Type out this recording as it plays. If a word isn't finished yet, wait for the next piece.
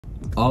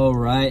All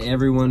right,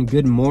 everyone,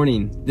 good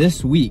morning.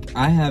 This week,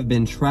 I have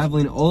been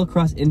traveling all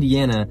across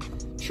Indiana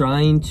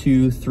trying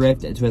to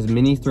thrift to as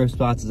many thrift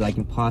spots as I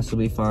can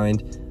possibly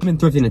find. I've been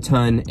thrifting a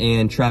ton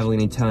and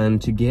traveling a ton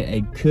to get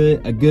a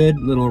good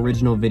little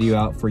original video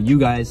out for you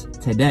guys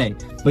today.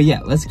 But yeah,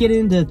 let's get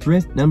into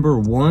thrift number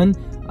one.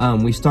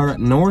 We start up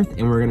north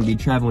and we're gonna be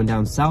traveling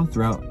down south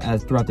throughout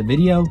the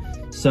video.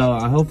 So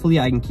hopefully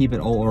I can keep it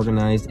all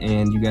organized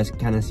and you guys can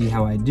kind of see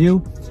how I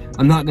do.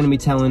 I'm not gonna be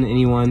telling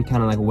anyone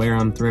kind of like where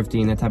I'm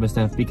thrifting, that type of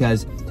stuff,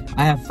 because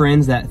I have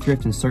friends that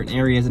thrift in certain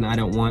areas and I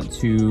don't want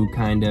to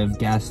kind of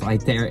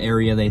gaslight their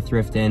area they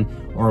thrift in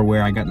or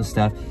where I got the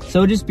stuff.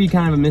 So it'll just be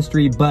kind of a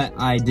mystery, but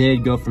I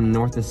did go from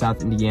north to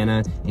south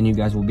Indiana and you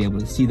guys will be able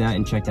to see that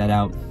and check that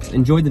out.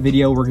 Enjoy the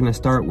video. We're gonna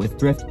start with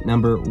thrift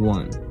number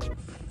one.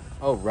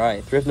 All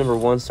right, thrift number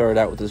one started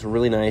out with this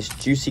really nice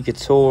Juicy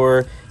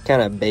Couture,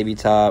 kind of baby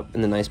top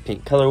in the nice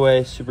pink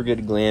colorway. Super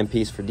good glam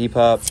piece for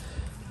Depop.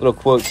 Little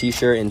quote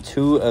t-shirt and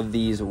two of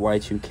these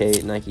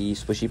Y2K Nike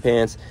swishy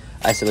pants.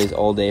 I sell these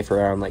all day for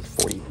around like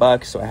 40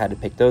 bucks, so I had to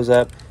pick those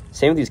up.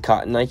 Same with these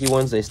cotton Nike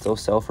ones, they still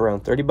sell for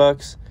around 30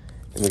 bucks.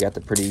 And we got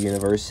the pretty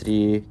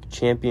University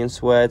Champion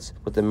sweats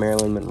with the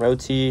Marilyn Monroe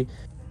tee.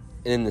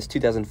 And then this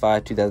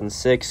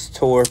 2005-2006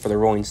 tour for the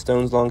Rolling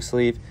Stones long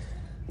sleeve.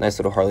 Nice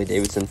little Harley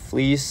Davidson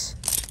fleece.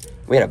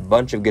 We had a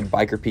bunch of good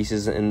biker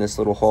pieces in this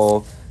little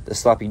haul. The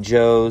Sloppy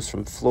Joes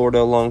from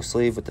Florida long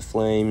sleeve with the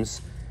flames.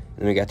 And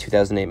then we got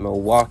 2008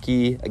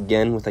 Milwaukee,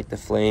 again with like the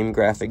flame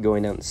graphic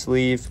going down the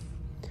sleeve.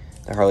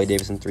 The Harley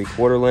Davidson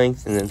 3/4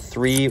 length. And then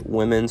three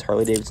women's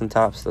Harley Davidson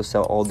tops. Those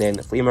sell all day in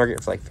the flea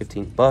market for like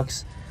 15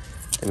 bucks.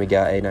 Then we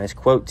got a nice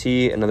quote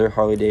tee, another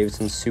Harley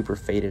Davidson super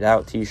faded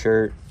out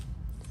t-shirt.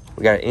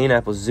 We got an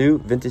Indianapolis Zoo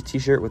vintage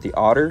t-shirt with the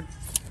otter.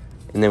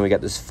 And then we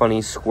got this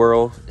funny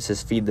squirrel. It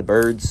says Feed the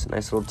Birds.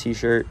 Nice little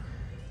t-shirt.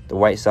 The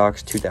White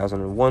Sox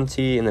 2001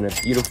 tee. And then a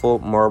beautiful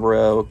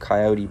Marlboro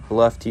Coyote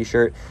Bluff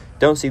t-shirt.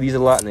 Don't see these a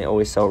lot, and they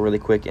always sell really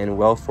quick and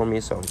well for me,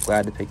 so I'm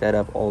glad to pick that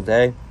up all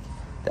day.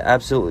 The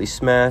Absolutely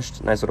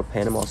Smashed. Nice little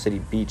Panama City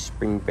Beach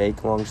Spring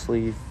Bake long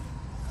sleeve.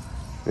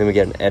 And then we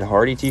get an Ed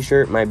Hardy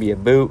t-shirt. Might be a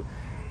boot.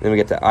 And then we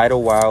get the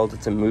Idlewild.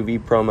 It's a movie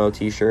promo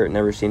t-shirt.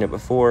 Never seen it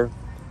before.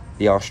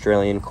 The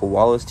Australian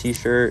Koalas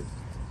t-shirt.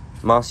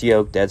 Mossy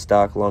Oak dead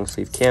stock long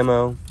sleeve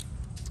camo.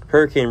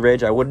 Hurricane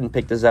Ridge, I wouldn't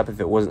pick this up if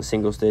it wasn't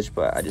single stitch,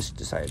 but I just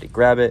decided to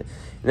grab it.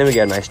 And then we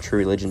got a nice True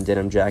Religion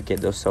denim jacket.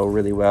 Those sell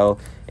really well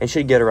and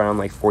should get around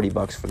like 40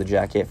 bucks for the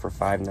jacket for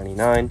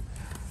 $5.99.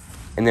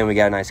 And then we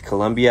got a nice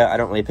Columbia. I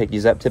don't really pick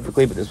these up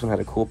typically, but this one had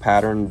a cool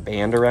pattern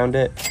band around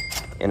it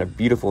and a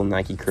beautiful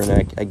Nike crew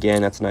neck.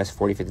 Again, that's a nice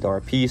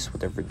 $40-$50 piece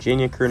with a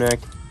Virginia crew neck.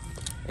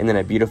 And then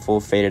a beautiful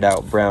faded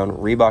out brown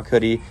Reebok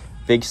hoodie,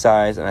 big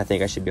size, and I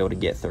think I should be able to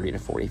get 30 to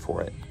 40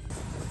 for it.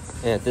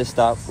 And at this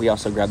stop, we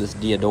also grabbed this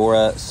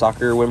Diadora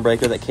soccer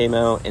windbreaker that came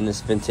out and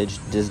this vintage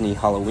Disney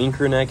Halloween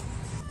crew neck.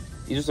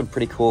 These are some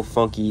pretty cool,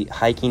 funky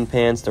hiking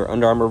pants. They're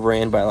Under Armour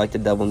brand, but I like the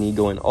double knee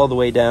going all the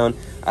way down.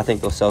 I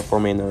think they'll sell for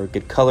me and they're a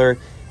good color.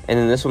 And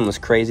then this one was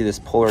crazy, this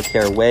Polar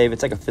Care Wave.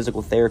 It's like a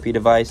physical therapy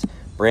device,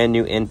 brand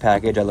new in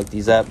package. I looked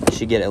these up. You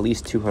should get at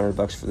least 200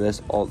 bucks for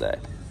this all day.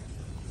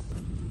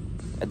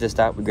 At this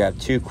stop, we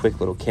grabbed two quick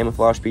little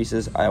camouflage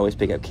pieces. I always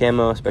pick up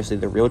camo, especially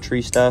the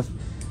Realtree stuff.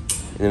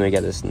 And then we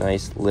got this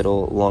nice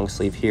little long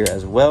sleeve here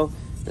as well.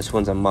 This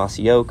one's a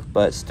Mossy Oak,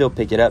 but still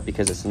pick it up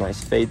because it's a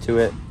nice fade to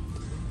it.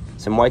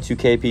 Some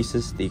Y2K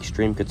pieces, the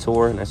Extreme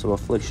Couture, nice little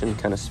Affliction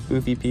kind of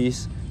spoofy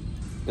piece.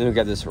 Then we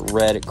got this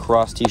red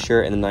cross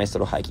t-shirt and a nice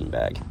little hiking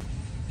bag.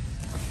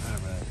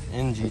 Alright,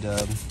 in G-Dub,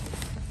 got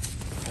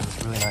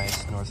this really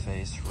nice North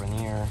Face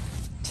Rainier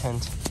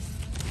tent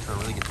for a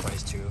really good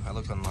price too. I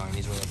looked online,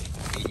 these were like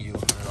 $80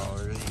 to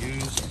 $100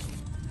 used.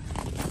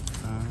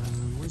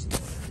 Where's the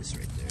price?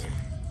 Right there.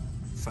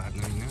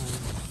 $5.99.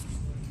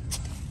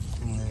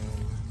 And then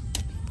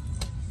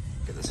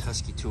got this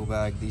Husky tool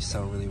bag. These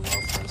sell really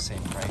well for the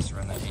same price,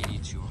 around that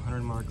 $80 to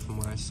 $100 mark from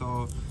what I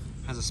saw.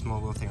 Has a small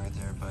little thing right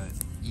there, but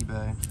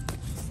eBay,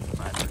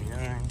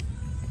 $5.99.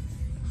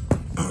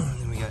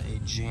 Then we got a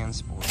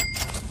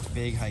JanSport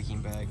big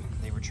hiking bag.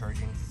 They were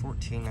charging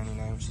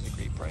 $14.99, which is a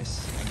great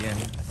price. Again,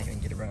 I think I can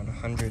get around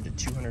 $100 to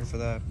 $200 for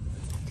that.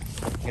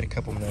 Get a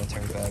couple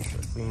military bags for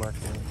the flea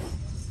market.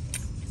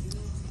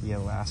 The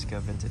Alaska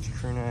vintage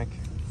crew neck.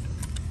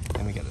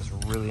 And we got this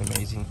really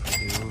amazing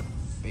Purdue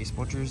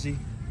baseball jersey,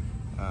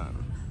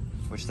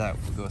 which that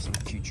will go with some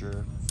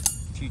future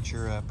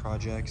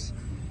projects.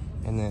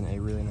 And then a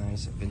really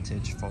nice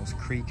vintage Falls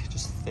Creek,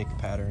 just thick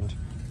patterned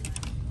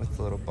with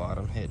the little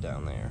bottom hit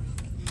down there.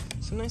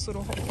 It's a nice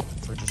little haul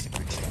for just a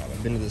quick stop.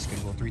 I've been to this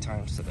Goodwill 3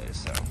 times today,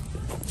 so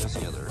there's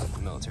the other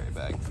military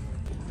bag.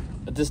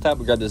 At this stop,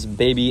 we got this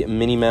baby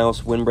Minnie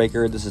Mouse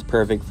windbreaker. This is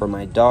perfect for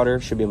my daughter.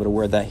 Should be able to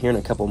wear that here in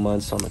a couple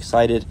months, so I'm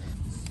excited.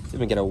 Then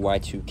we get a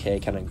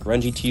Y2K kind of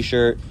grungy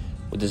t-shirt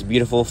with this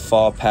beautiful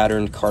fall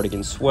patterned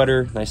cardigan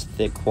sweater. Nice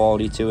thick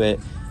quality to it.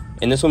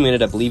 And this one we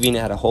ended up leaving. It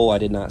had a hole I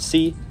did not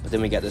see. But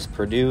then we got this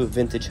Purdue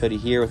vintage hoodie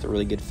here with a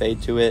really good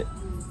fade to it.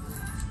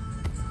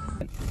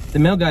 The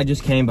mail guy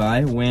just came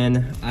by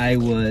when I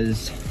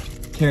was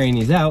carrying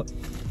these out,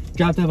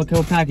 dropped off a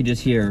couple packages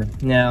here.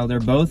 Now, they're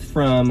both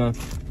from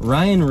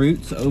Ryan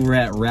Roots over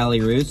at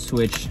Rally Roots,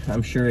 which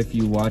I'm sure if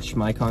you watch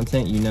my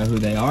content, you know who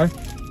they are,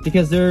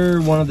 because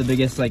they're one of the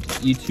biggest like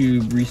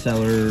YouTube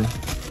reseller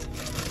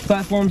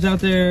platforms out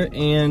there.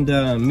 And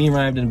me and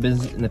Ryan have done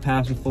business in the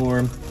past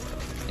before,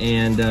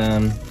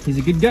 and he's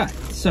a good guy.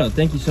 So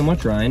thank you so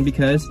much, Ryan,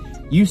 because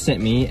you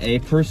sent me a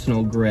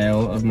personal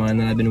grail of mine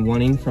that I've been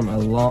wanting for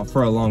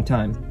a long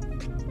time,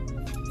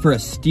 for a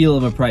steal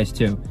of a price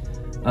too.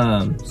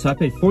 So I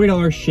paid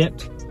 $40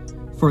 shipped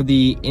for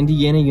the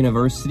Indiana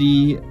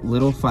University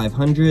Little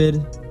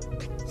 500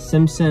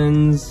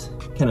 Simpsons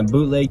kind of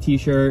bootleg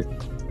t-shirt.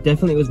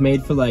 Definitely was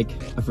made for like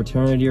a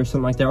fraternity or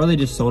something like that, or they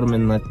just sold them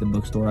in like the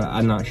bookstore,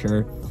 I'm not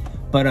sure.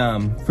 But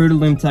Fruit of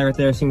the Loom tag right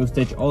there, single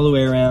stitch all the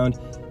way around.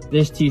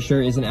 This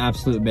t-shirt is an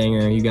absolute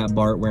banger. You got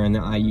Bart wearing the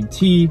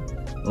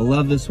IUT. I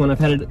love this one. I've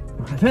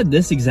had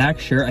this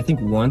exact shirt I think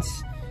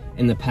once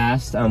in the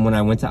past when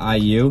I went to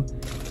IU.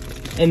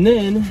 And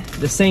then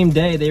the same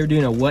day they were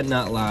doing a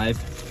Whatnot live.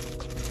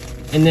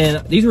 And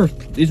then these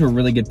were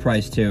really good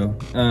price too.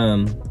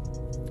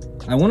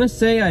 I want to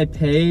say I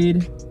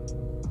paid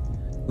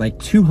like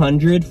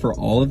 $200 for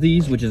all of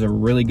these, which is a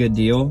really good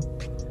deal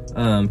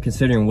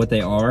considering what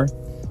they are.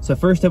 So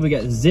first up we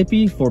got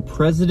Zippy for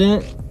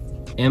President.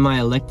 Am I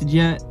elected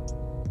yet?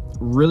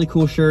 Really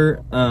cool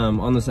shirt.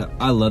 On this,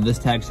 I love this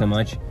tag so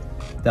much.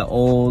 That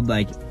old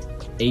like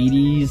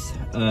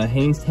 80s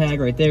Hanes tag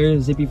right there.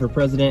 Zippy for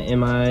President.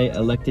 Am I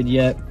elected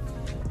yet?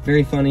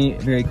 Very funny,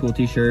 very cool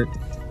t-shirt.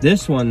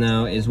 This one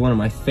though is one of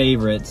my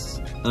favorites.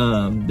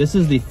 This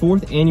is the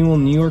 4th annual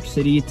New York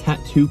City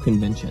Tattoo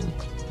Convention.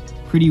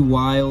 Pretty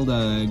wild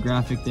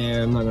graphic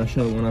there. I'm not gonna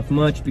show one off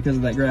much because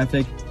of that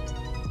graphic.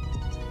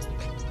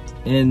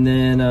 And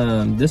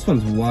then this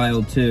one's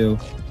wild too.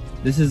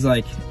 This is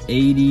like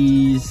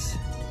 80s,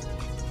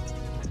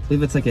 I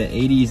believe it's like an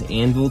 80s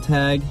anvil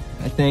tag,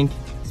 I think.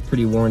 It's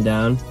pretty worn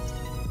down.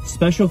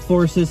 Special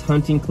Forces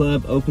Hunting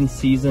Club open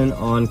season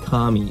on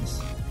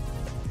commies.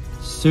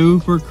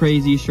 Super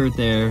crazy shirt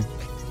there.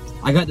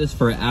 I got this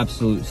for an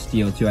absolute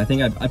steal too. I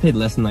think I paid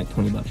less than like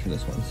 20 bucks for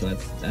this one, so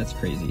that's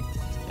crazy.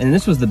 And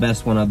this was the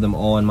best one of them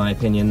all in my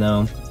opinion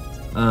though.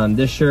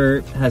 This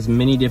shirt has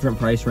many different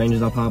price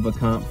ranges. I'll pop a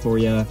comp for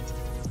you.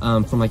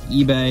 From like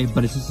eBay,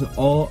 but it's just an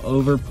all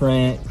over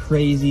print,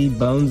 crazy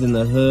bones in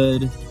the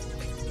hood,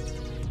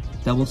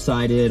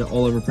 double-sided,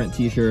 all over print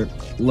t-shirt.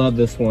 Love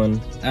this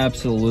one,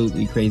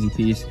 absolutely crazy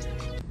piece.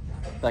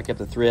 Back up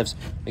the thrifts,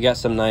 we got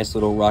some nice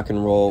little rock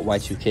and roll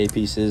Y2K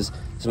pieces.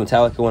 This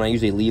Metallica one, I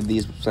usually leave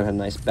these because it had a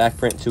nice back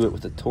print to it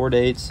with the tour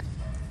dates.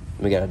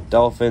 And we got a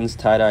Dolphins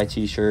tie-dye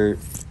t-shirt,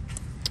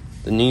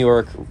 the New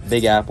York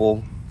Big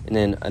Apple, and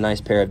then a nice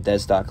pair of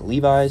dead stock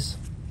Levi's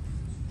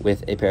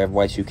with a pair of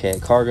Y2K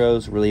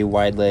cargos, really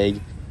wide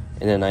leg,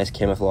 and then a nice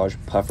camouflage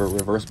puffer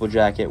reversible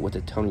jacket with a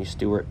Tony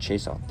Stewart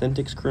Chase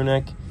Authentics crew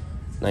neck.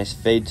 Nice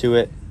fade to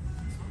it.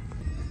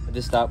 At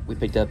this stop, we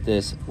picked up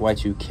this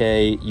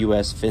Y2K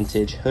US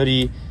vintage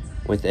hoodie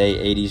with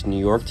a 80s New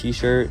York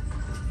t-shirt.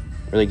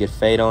 Really good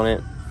fade on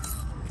it.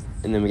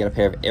 And then we got a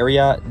pair of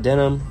Ariat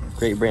denim,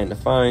 great brand to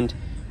find,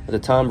 with a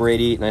Tom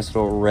Brady, nice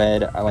little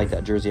red. I like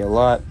that jersey a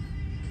lot.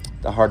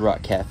 The Hard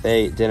Rock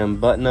Cafe denim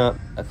button-up,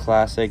 a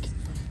classic,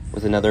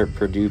 with another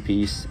Purdue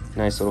piece.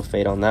 Nice little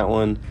fade on that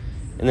one.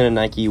 And then a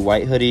Nike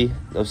white hoodie.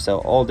 Those sell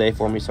all day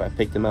for me, so I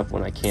pick them up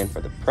when I can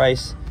for the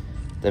price.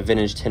 The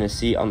vintage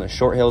Tennessee on the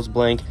short hills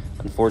blank.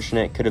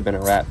 Unfortunate, could have been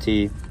a wrap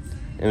tee.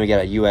 And we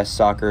got a US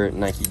Soccer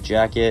Nike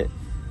jacket.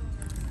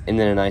 And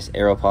then a nice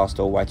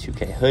Aeropostale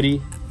Y2K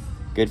hoodie.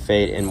 Good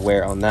fade and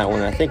wear on that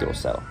one. I think it'll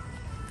sell.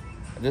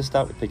 At this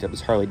stop, we picked up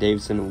this Harley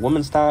Davidson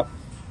woman's top.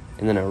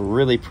 And then a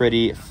really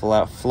pretty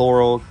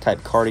floral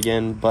type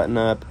cardigan button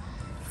up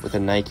with a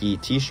Nike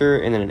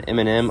t-shirt, and then an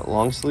M&M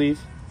long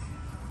sleeve.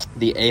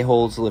 The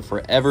A-holes live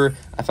forever.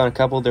 I found a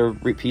couple of their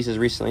pieces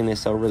recently, and they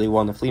sell really well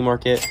in the flea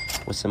market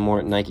with some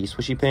more Nike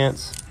swishy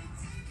pants.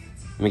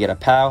 And we got a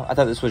POW. I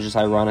thought this was just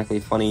ironically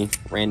funny,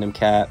 random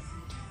cat,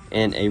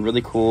 and a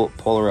really cool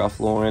Polar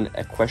Ralph Lauren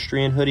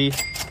equestrian hoodie.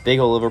 Big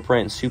old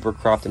overprint, super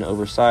cropped and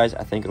oversized.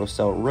 I think it'll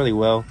sell really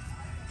well.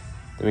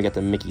 Then we got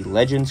the Mickey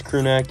Legends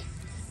crew neck,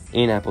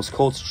 Indianapolis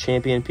Colts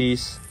champion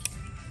piece,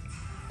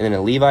 and then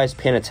a Levi's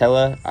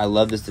Panatella. I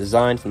love this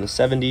design from the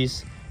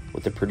 70s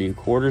with the Purdue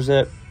quarter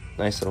zip.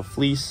 Nice little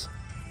fleece.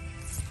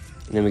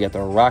 And then we got the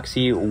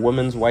Roxy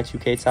women's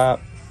Y2K top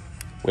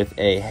with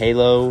a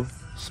Halo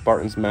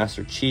Spartans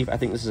Master Chief. I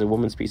think this is a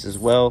woman's piece as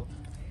well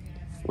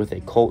with a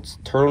Colts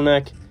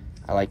turtleneck.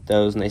 I like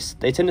those, and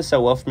they tend to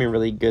sell well for me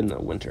really good in the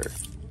winter.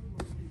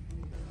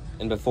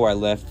 And before I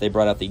left, they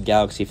brought out the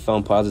Galaxy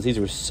foam posits. These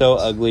were so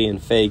ugly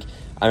and fake.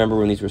 I remember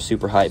when these were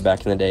super hype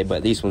back in the day,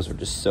 but these ones were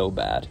just so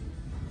bad.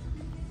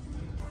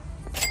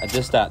 At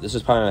this stop, this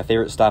was probably my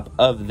favorite stop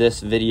of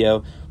this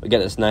video. We got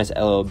this nice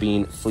LL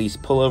Bean fleece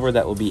pullover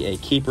that will be a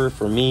keeper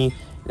for me.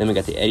 And then we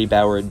got the Eddie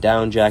Bauer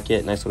down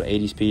jacket, nice little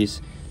 80s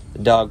piece. The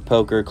Dog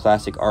Poker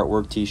classic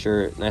artwork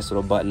t-shirt, nice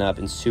little button up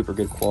and super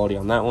good quality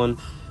on that one.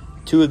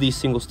 2 of these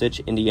single stitch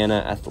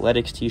Indiana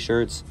Athletics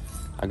t-shirts.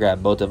 I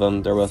grabbed both of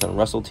them. They're both on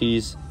Russell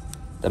tees.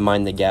 the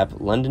Mind the Gap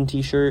London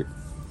t-shirt.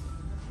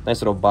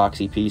 Nice little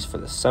boxy piece for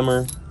the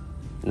summer.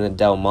 And the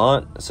Del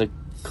Monte. It's a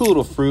cool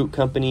little fruit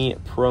company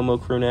promo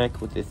crew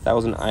neck with the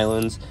 1,000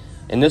 Islands.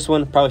 And this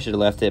one, probably should have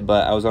left it,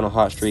 but I was on a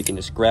hot streak and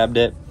just grabbed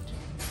it.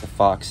 The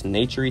Fox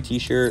Naturey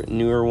t-shirt,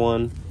 newer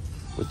one,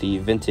 with the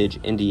vintage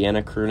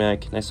Indiana crew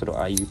neck. Nice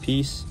little IU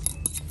piece.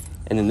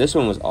 And then this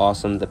one was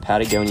awesome, the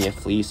Patagonia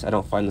fleece. I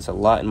don't find this a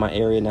lot in my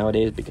area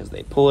nowadays because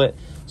they pull it.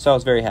 So I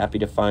was very happy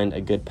to find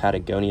a good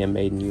Patagonia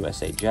made in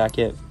USA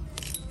jacket.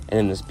 And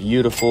then this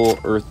beautiful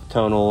earth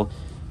tonal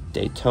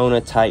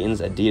Daytona Titans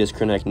Adidas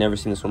crew neck. Never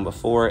seen this one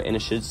before, and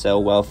it should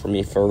sell well for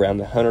me for around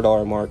the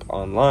 $100 mark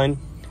online.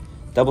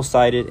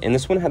 Double-sided, and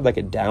this one had like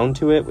a down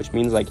to it, which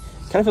means like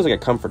kind of feels like a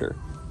comforter.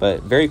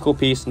 But very cool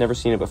piece, never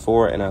seen it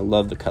before, and I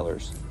love the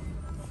colors.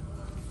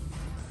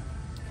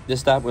 This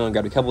stop, we only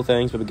grabbed a couple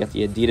things, but we got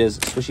the Adidas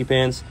swishy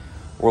pants,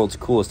 World's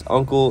Coolest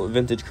Uncle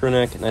vintage crew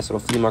neck, nice little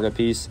flea market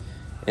piece,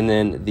 and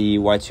then the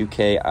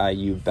Y2K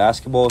IU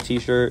basketball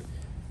t-shirt,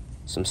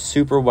 some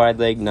super wide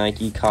leg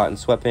Nike cotton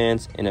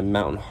sweatpants, and a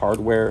Mountain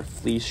Hardwear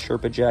fleece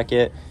Sherpa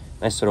jacket.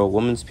 Nice little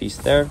woman's piece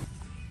there.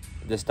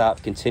 This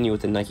stop, continue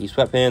with the Nike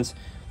sweatpants.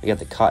 We got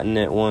the cotton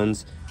knit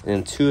ones, and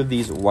then 2 of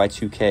these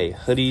Y2K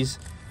hoodies.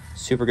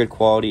 Super good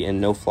quality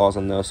and no flaws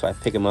on those, so I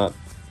pick them up.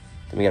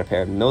 Then we got a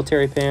pair of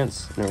military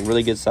pants in a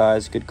really good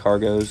size, good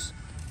cargos.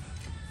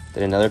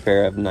 Then another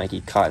pair of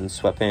Nike cotton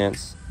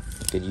sweatpants,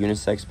 good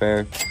unisex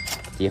pair.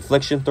 The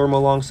Affliction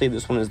thermal long sleeve,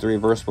 this one is the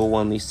reversible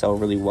one. These sell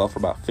really well for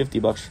about 50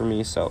 bucks for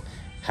me, so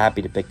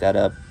happy to pick that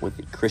up with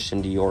the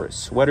Christian Dior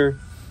sweater.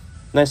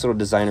 Nice little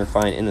designer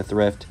find in the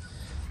thrift.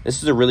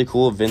 This is a really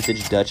cool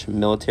vintage Dutch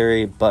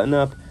military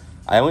button-up.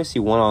 I only see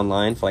one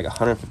online for like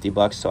 150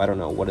 bucks, so I don't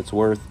know what it's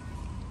worth.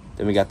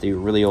 Then we got the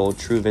really old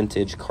true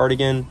vintage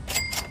cardigan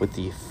with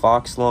the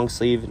Fox long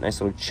sleeve, nice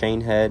little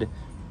chain head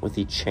with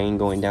the chain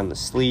going down the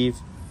sleeve.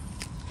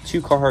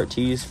 2 Carhartt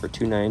tees for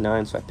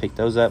 $2.99, so I picked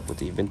those up with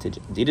the vintage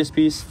Adidas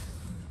piece.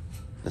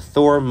 The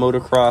Thor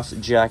motocross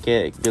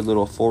jacket, good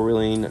little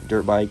 4-wheeling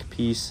dirt bike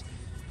piece.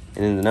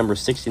 And then the number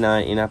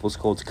 69 Indianapolis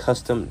Colts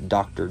custom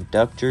Dr.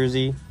 Duck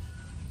jersey.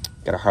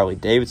 Got a Harley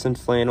Davidson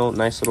flannel,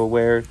 nice little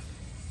wear.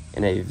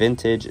 And a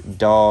vintage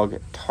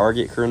dog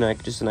Target crew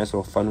neck, just a nice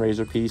little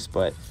fundraiser piece,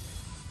 but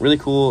really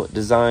cool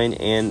design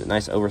and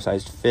nice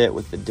oversized fit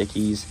with the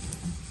Dickies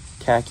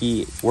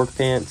khaki work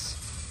pants.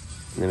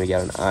 And then we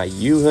got an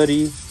IU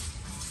hoodie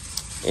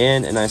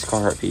and a nice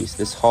Carhartt piece.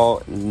 This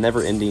haul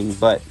never ending,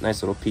 but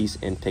nice little piece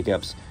and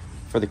pickups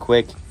for the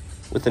quick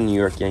with the New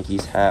York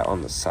Yankees hat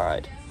on the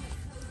side.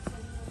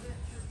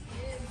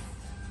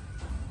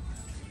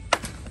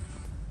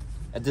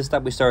 At this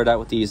stop, we started out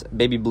with these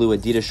baby blue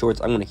Adidas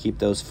shorts. I'm going to keep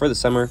those for the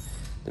summer.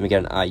 Then we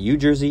got an IU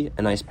jersey,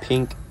 a nice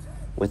pink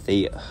with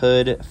a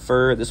hood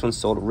fur. This one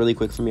sold really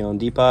quick for me on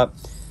Depop.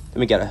 Then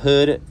we got a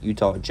hood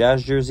Utah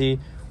Jazz jersey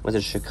with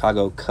a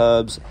Chicago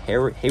Cubs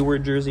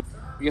Hayward jersey.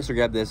 We also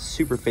grabbed this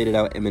super faded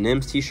out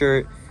M&M's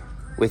t-shirt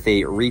with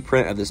a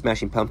reprint of the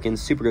Smashing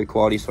Pumpkins. Super good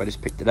quality, so I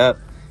just picked it up.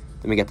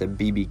 Then we got the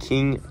BB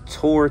King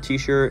Tour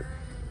t-shirt.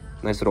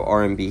 Nice little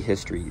R&B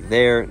history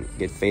there.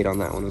 Good fade on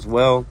that one as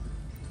well.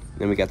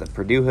 Then we got the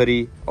Purdue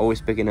hoodie.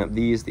 Always picking up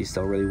these. These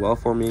sell really well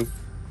for me.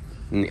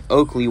 And the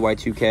Oakley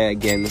Y2K.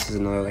 Again, this is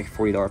another like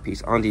 $40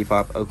 piece on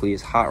Depop. Oakley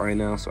is hot right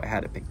now, so I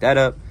had to pick that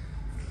up.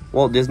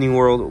 Walt Disney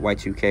World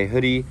Y2K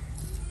hoodie.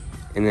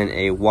 And then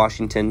a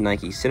Washington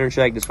Nike center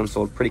check. This one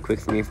sold pretty quick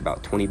for me for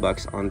about 20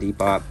 bucks on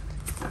Depop.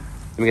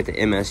 Then we got the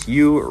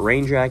MSU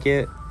rain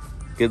jacket.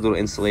 Good little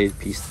insulated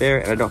piece there.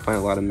 And I don't find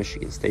a lot of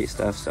Michigan State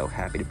stuff, so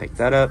happy to pick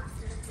that up.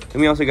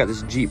 Then we also got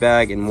this Jeep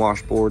bag and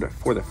washboard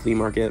for the flea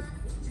market.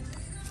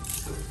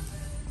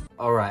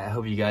 Alright, I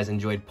hope you guys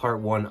enjoyed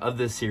part 1 of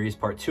this series.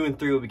 Part 2 and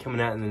 3 will be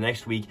coming out in the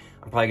next week.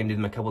 I'm probably going to do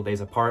them a couple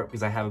days apart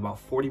because I have about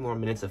 40 more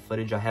minutes of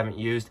footage I haven't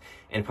used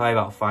and probably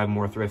about 5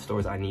 more thrift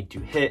stores I need to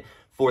hit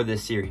for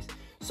this series.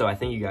 So I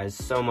thank you guys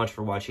so much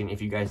for watching. If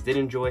you guys did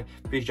enjoy,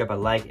 please drop a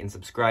like and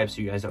subscribe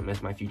so you guys don't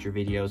miss my future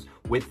videos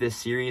with this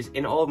series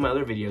and all of my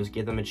other videos.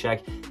 Give them a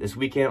check this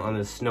weekend on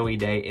this snowy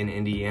day in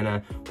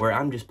Indiana where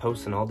I'm just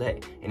posting all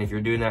day. And if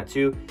you're doing that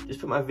too, just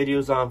put my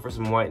videos on for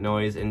some white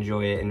noise,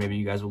 enjoy it, and maybe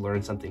you guys will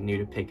learn something new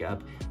to pick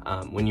up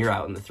when you're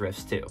out in the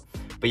thrifts too.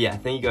 But yeah,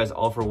 thank you guys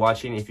all for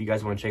watching. If you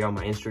guys want to check out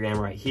my Instagram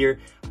right here,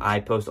 I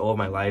post all of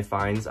my live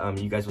finds.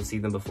 You guys will see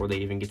them before they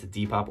even get to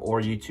Depop or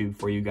YouTube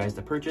for you guys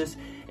to purchase.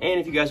 And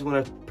if you guys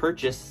want to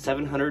purchase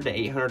 700 to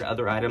 800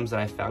 other items that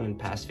I found in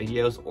past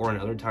videos or in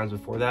other times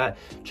before that,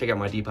 check out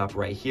my Depop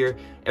right here.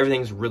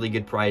 Everything's really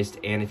good priced,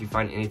 and if you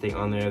find anything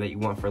on there that you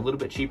want for a little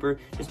bit cheaper,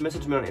 just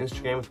message me on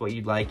Instagram with what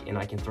you'd like, and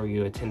I can throw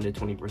you a 10 to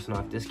 20%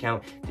 off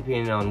discount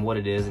depending on what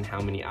it is and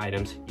how many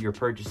items you're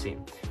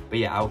purchasing. But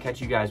yeah, I will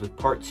catch you guys with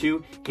part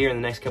 2 here in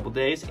the next couple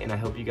days, and I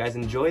hope you guys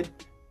enjoyed.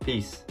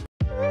 Peace.